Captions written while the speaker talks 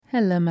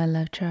Hello, my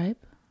love tribe.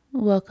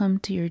 Welcome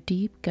to your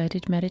deep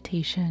guided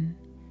meditation,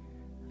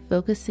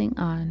 focusing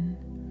on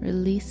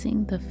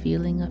releasing the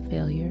feeling of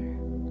failure.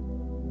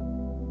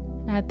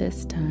 At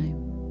this time,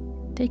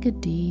 take a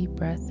deep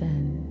breath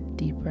in,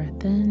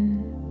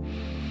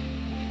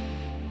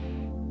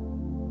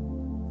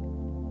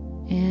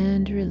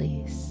 and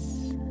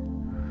release.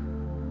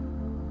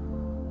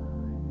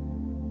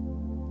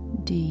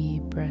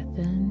 Deep breath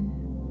in.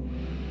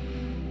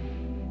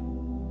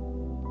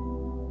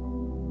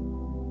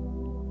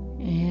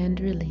 And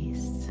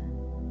release.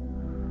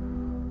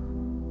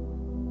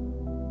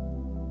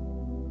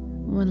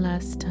 One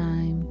last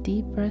time,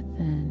 deep breath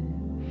in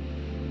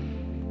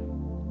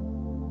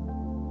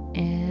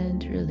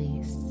and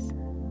release.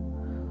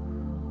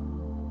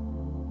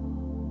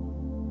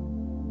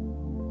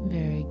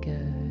 Very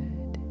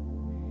good.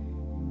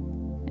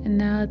 And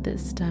now at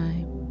this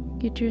time,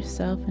 get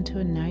yourself into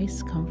a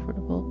nice,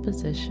 comfortable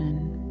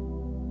position.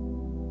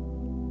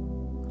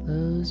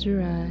 Close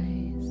your eyes.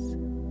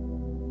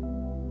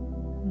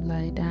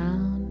 Lie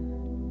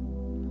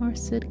down or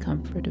sit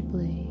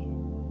comfortably.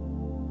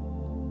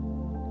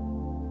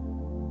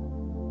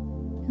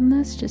 And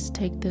let's just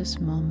take this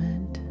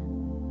moment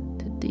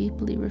to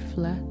deeply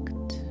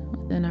reflect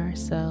within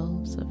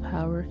ourselves of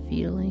how we're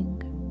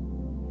feeling.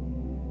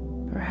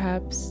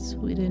 Perhaps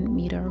we didn't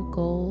meet our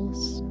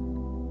goals,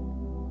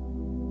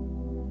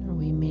 or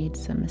we made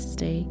some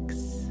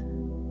mistakes,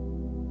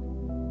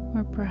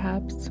 or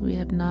perhaps we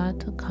have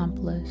not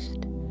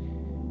accomplished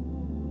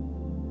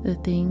the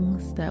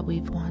things that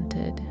we've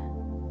wanted.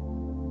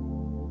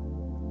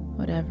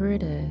 Whatever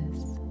it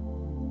is,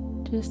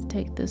 just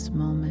take this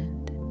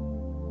moment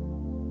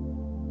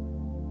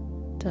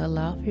to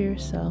allow for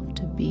yourself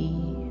to be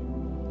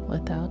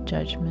without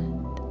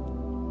judgment.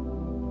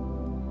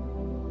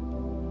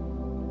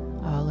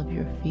 All of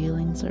your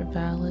feelings are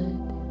valid.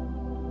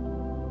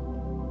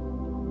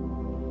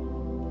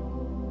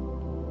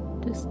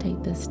 Just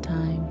take this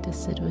time to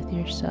sit with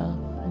yourself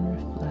and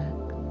reflect.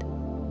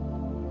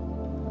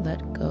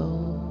 Let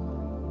go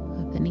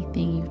of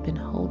anything you've been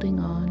holding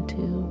on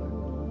to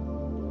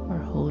or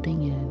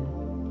holding in.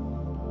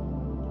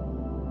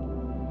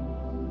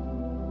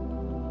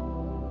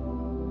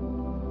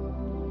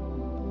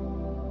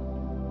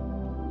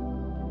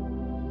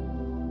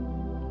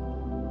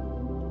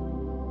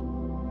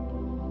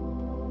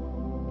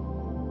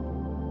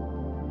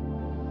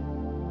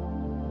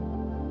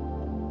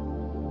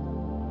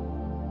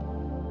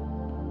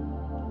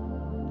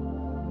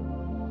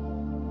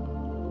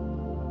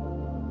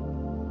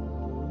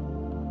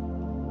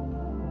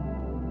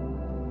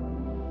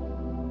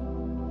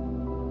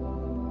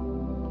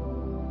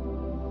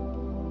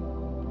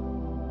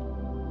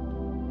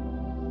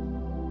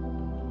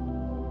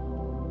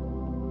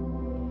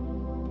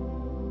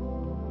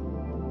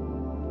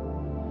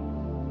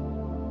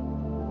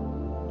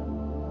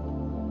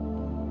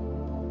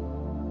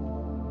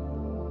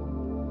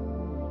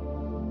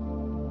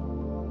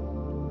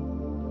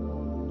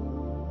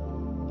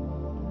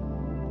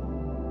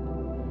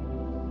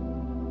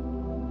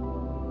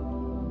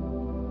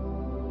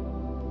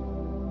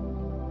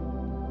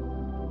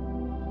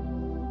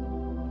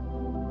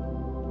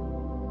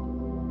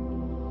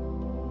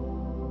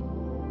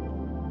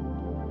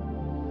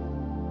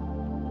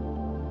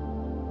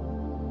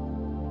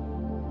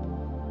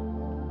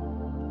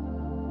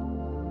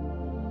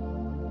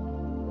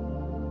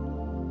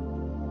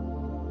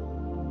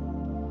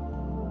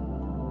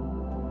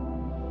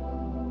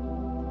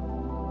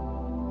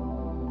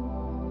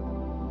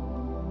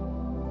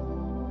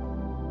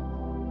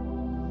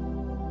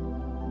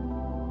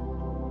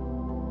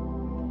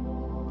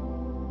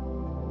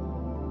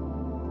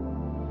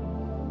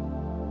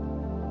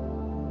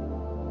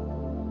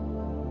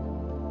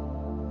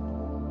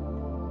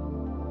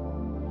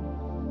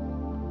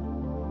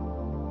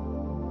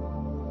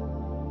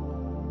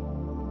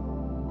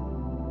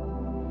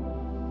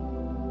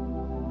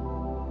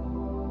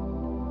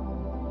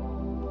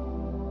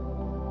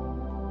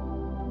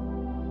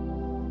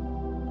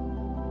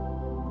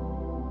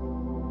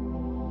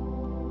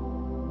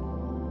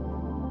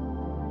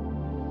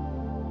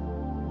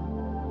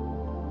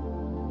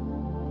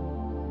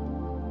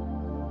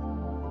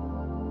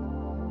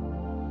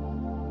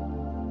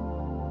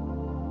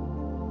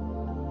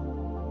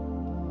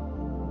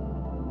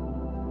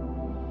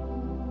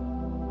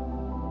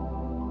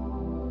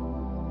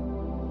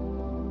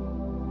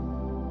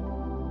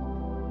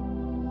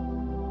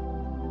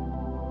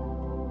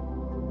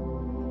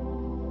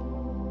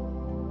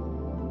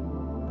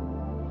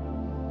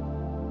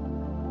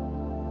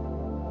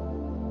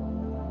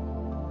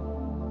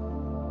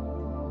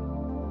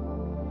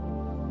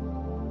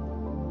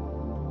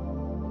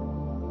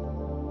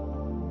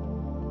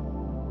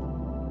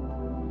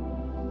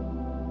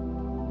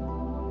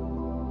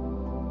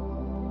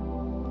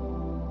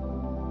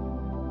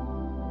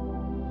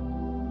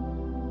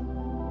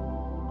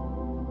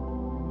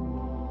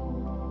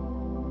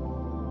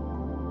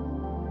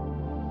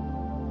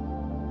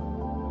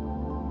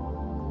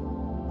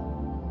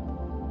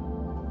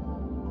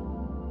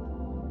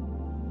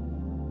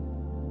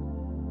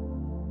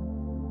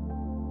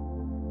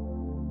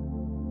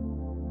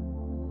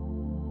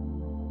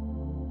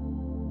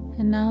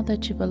 And now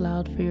that you've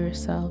allowed for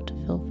yourself to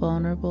feel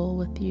vulnerable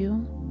with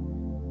you,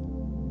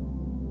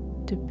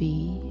 to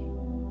be,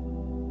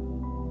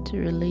 to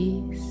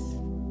release,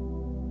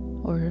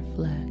 or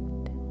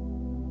reflect,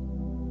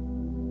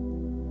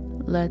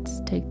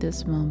 let's take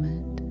this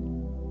moment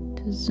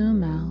to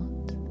zoom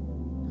out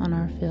on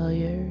our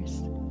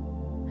failures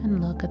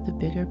and look at the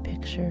bigger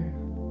picture.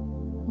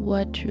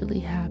 What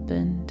truly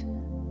happened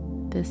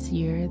this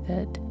year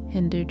that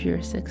hindered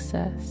your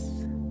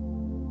success?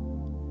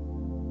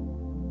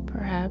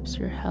 Perhaps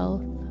your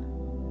health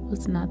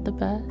was not the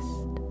best.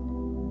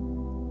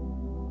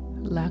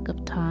 Lack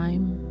of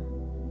time,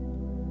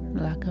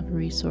 lack of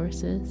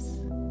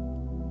resources,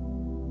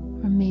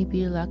 or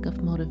maybe a lack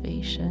of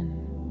motivation.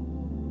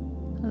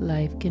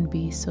 Life can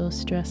be so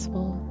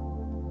stressful,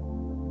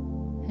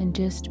 and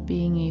just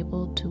being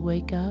able to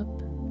wake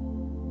up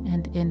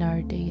and end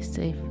our day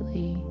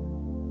safely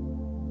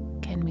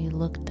can be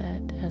looked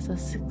at as a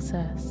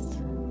success.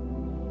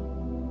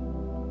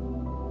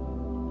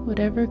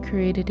 Whatever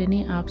created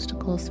any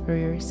obstacles for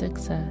your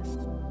success,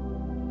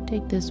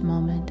 take this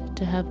moment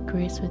to have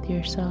grace with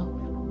yourself,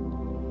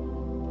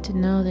 to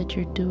know that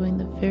you're doing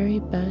the very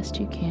best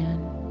you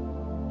can,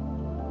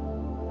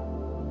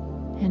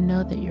 and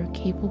know that you're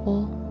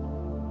capable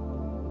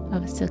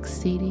of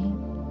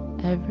succeeding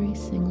every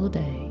single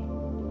day.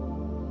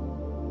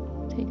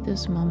 Take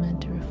this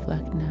moment to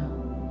reflect now.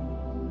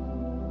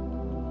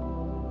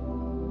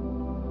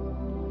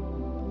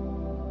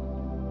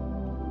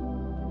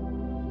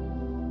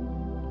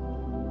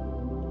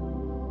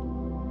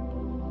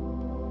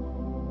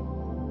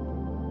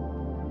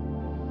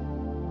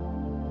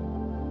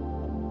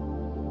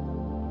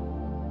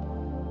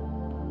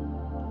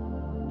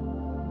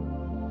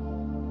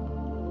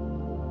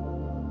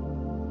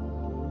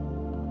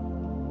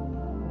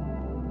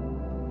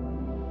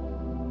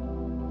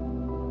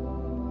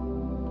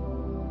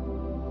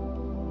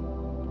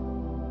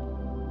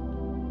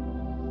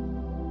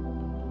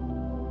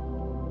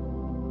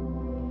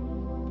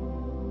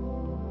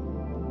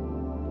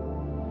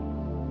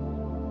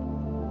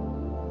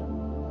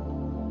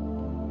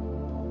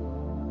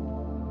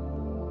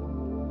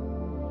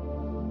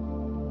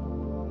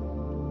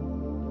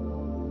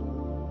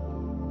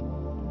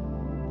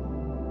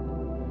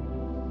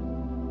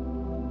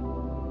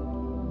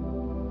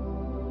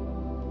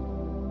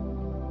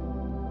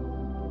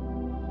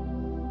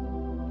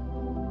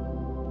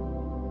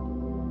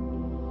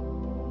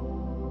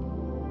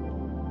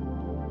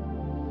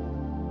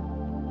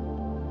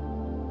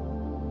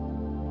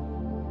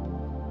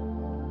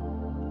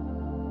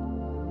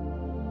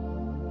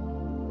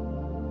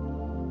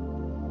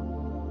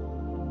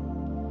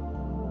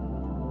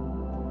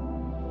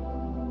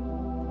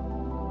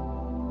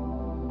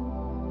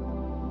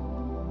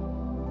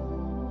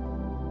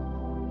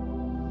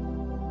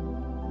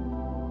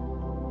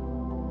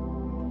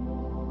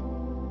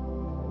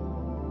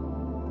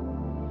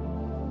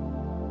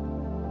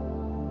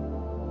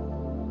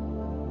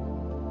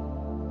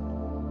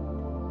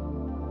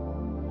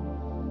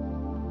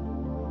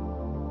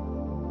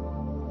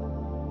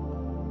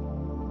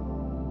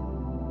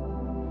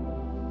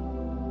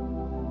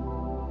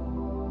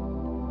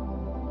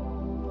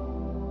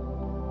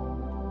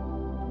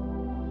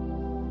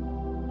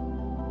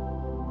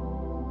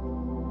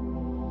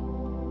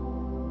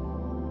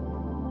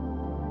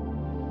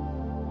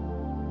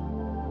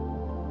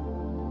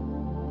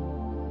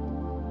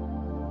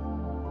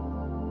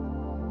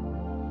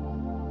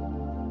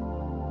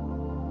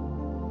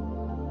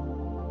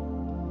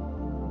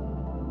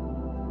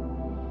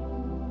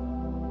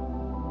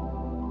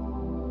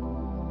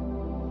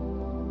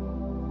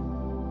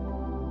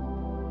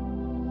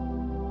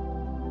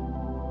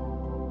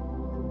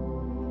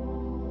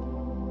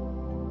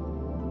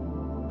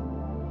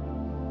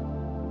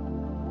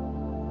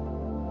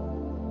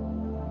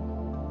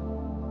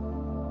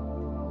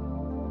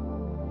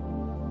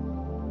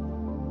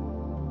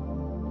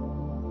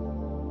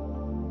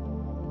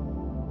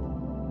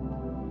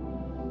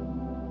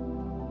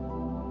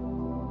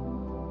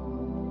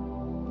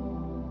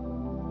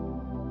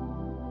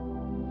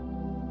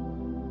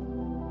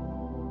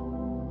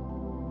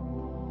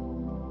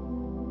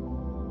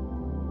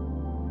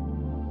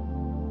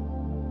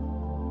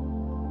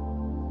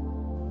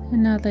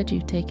 And now that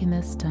you've taken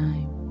this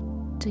time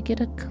to get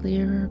a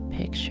clearer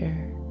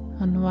picture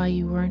on why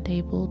you weren't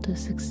able to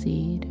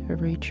succeed or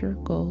reach your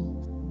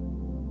goals,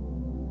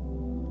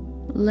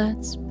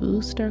 let's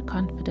boost our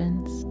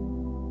confidence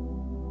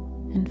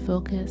and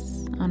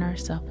focus on our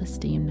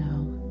self-esteem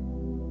now.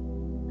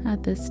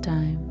 At this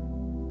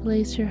time,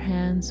 place your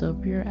hands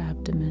over your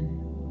abdomen.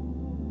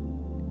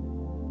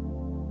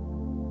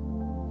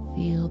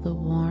 Feel the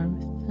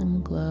warmth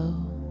and glow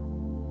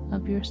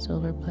of your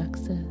solar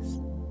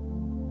plexus,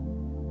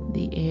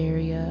 the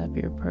area of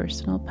your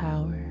personal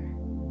power,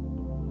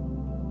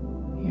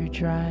 your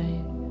drive,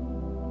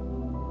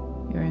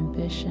 your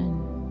ambition,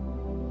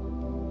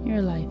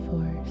 your life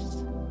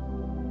force.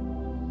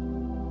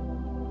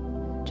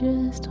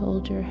 Just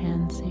hold your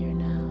hands here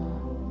now.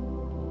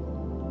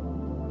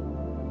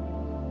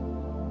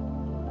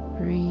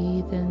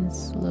 Breathe in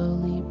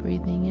slowly,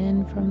 breathing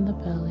in from the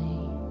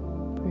belly.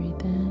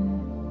 Breathe in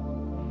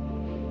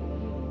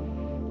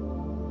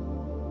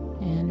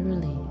and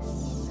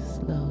release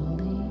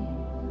slowly.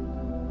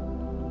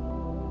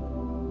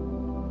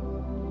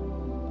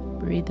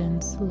 Breathe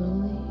in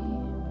slowly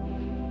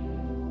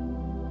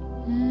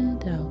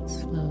and out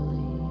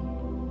slowly.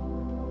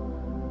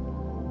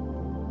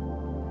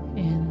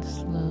 In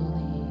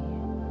slowly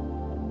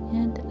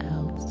and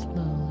out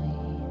slowly.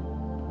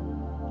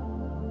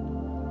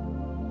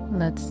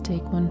 Let's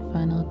take one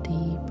final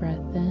deep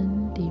breath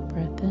in,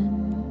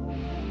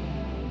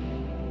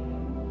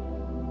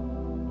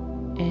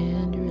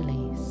 and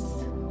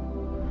release.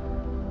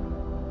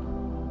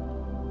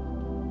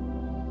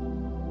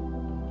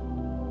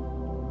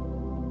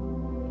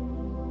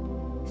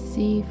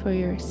 See for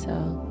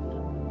yourself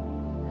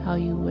how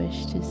you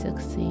wish to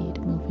succeed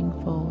moving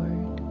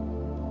forward.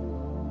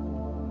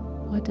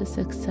 What does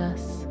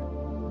success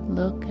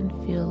look and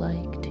feel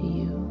like to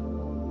you?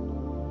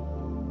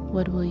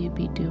 What will you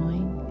be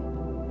doing?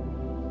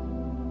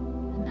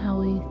 And how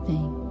will you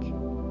think?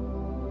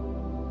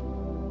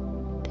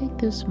 Take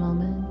this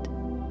moment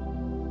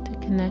to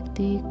connect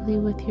deeply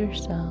with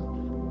yourself,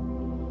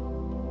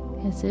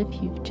 as if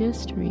you've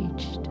just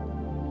reached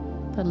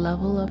the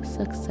level of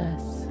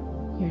success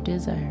you're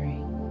desiring.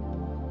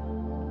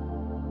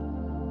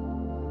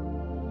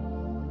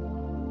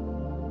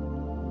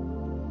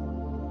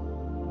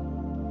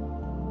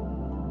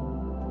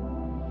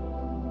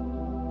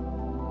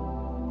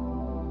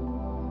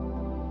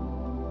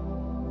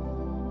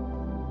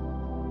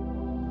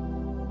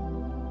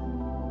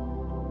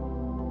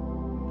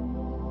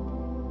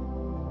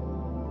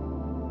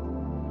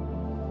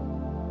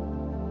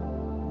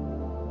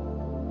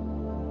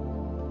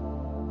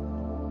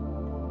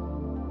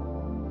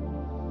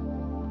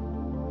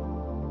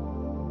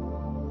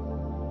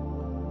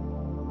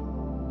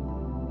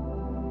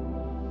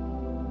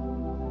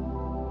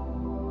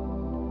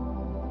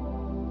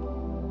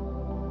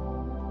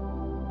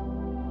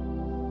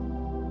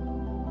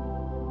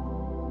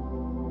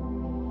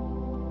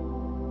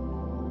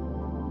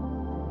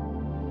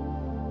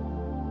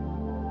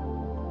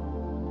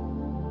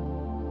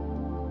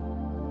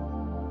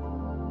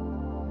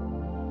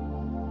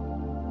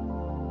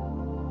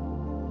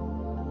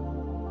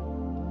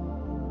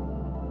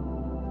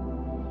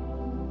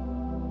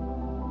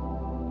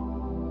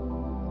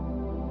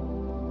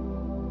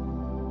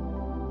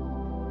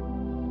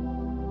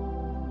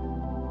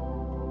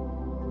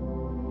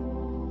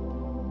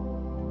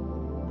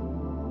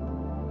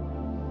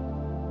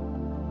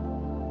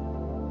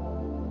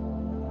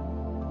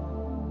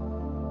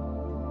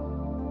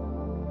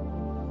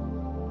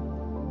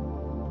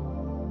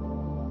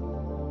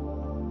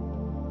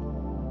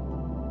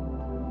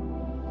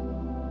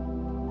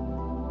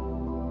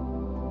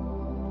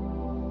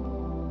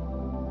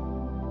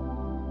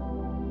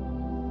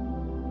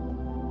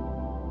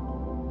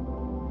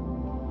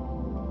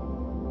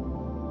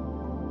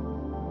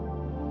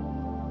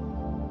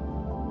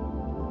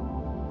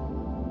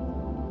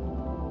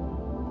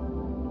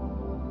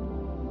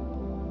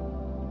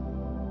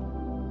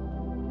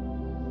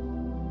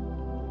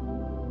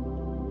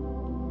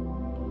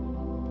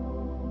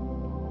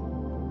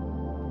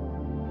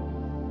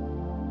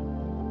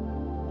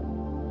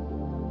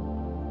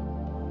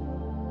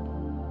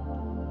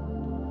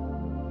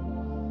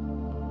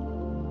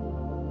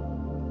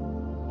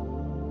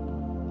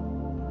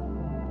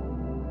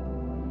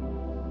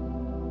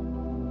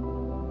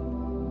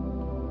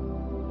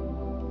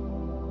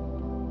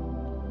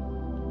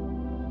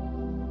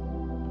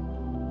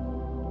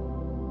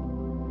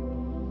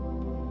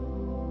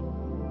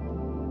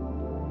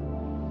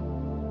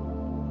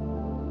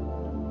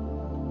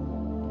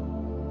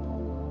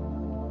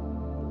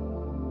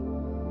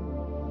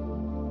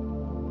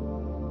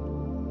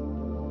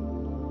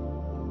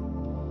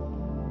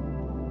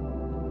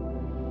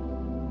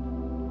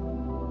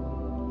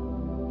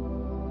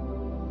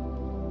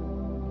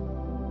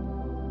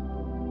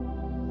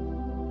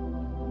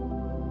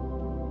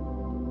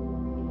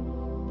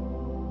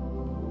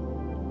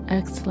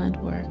 Excellent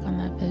work on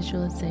that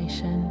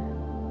visualization.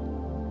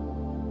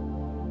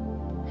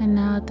 And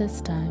now at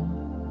this time,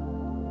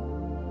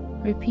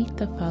 repeat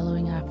the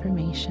following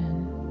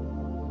affirmation.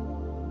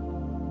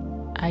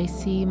 I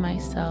see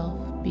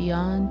myself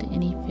beyond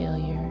any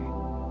failure.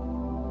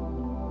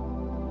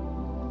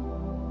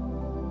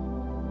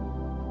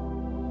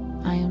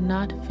 I am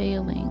not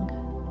failing,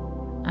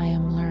 I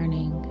am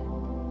learning.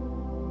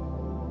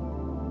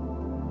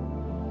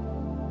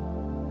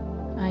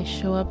 I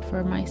show up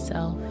for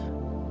myself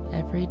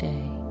every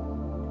day.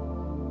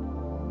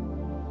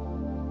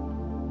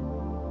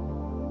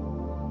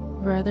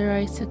 Whether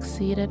I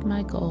succeed at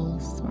my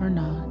goals or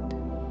not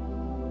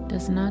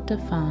does not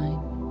define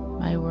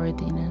my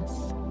worthiness.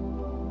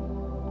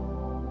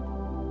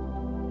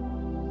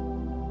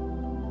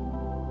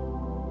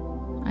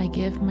 I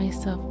give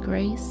myself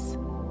grace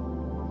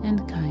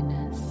and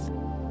kindness.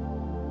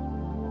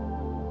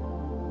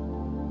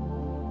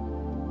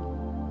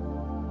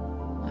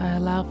 I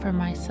allow for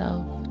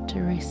myself to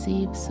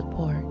receive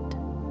support.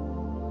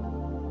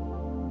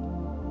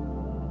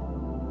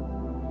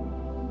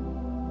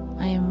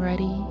 I am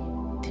ready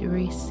to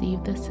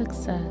receive the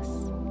success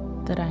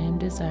that I am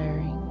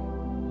desiring.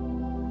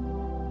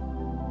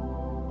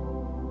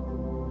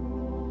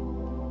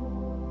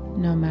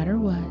 No matter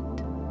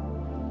what,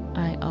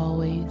 I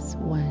always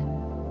win.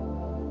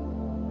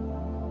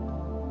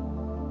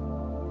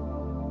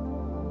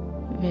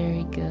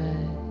 Very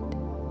good.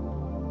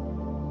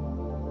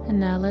 And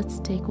now let's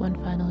take one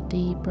final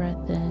deep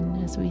breath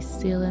in as we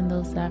seal in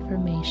those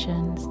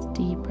affirmations.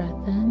 Deep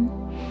breath in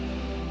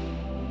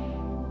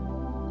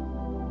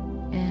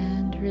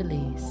and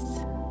release.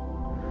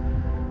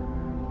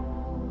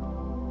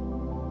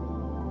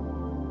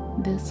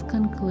 This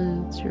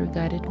concludes your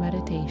guided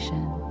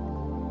meditation.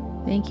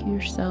 Thank you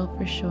yourself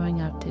for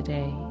showing up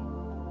today,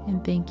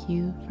 and thank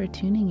you for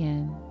tuning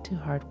in to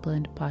Heart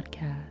Blend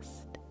Podcast.